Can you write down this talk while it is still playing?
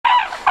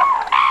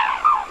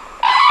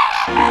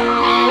And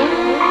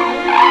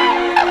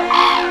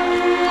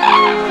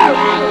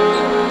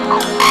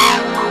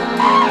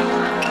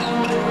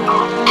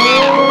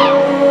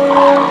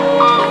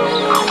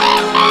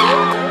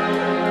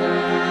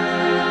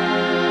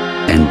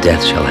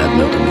death shall have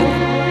no dominion.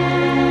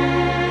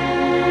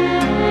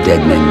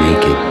 Dead men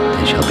naked,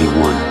 they shall be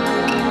one,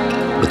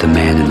 with the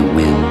man in the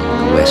wind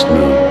and the west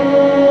moon,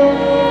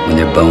 when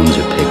their bones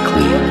are picked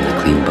clean and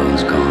the clean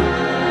bones gone.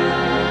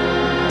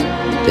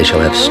 They shall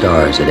have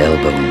stars at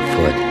elbow and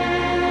foot.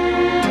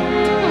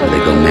 Though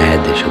they go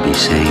mad, they shall be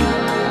sane.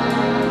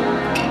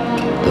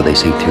 Though they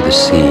sink through the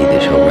sea,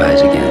 they shall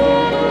rise again.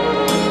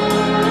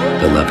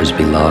 Though lovers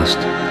be lost,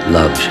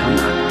 love shall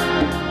not.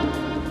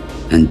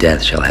 And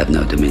death shall have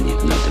no dominion,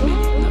 no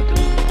dominion, no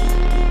dominion.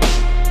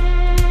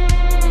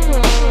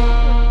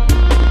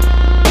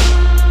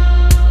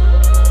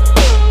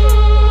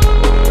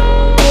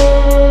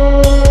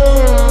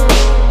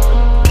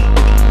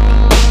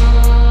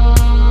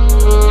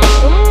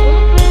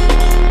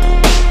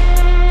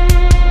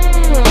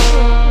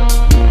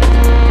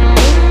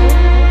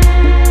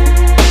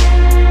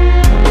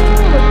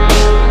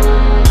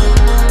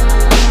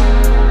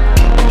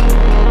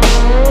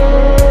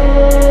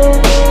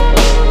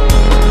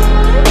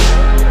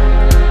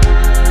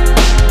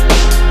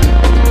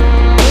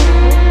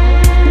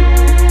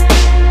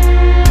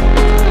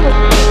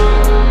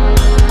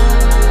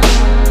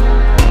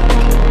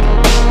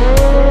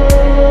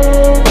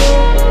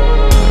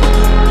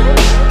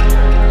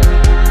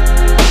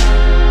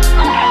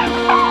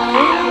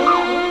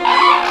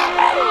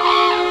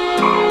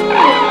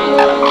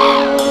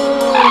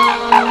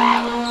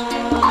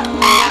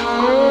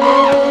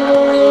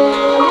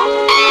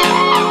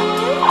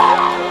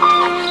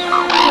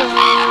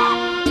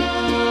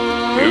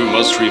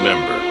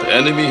 Remember, the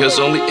enemy has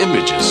only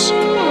images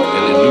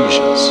and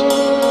illusions,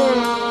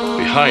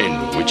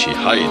 behind which he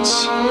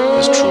hides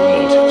his true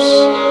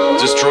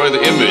motives. Destroy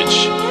the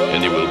image,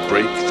 and he will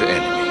break the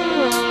enemy.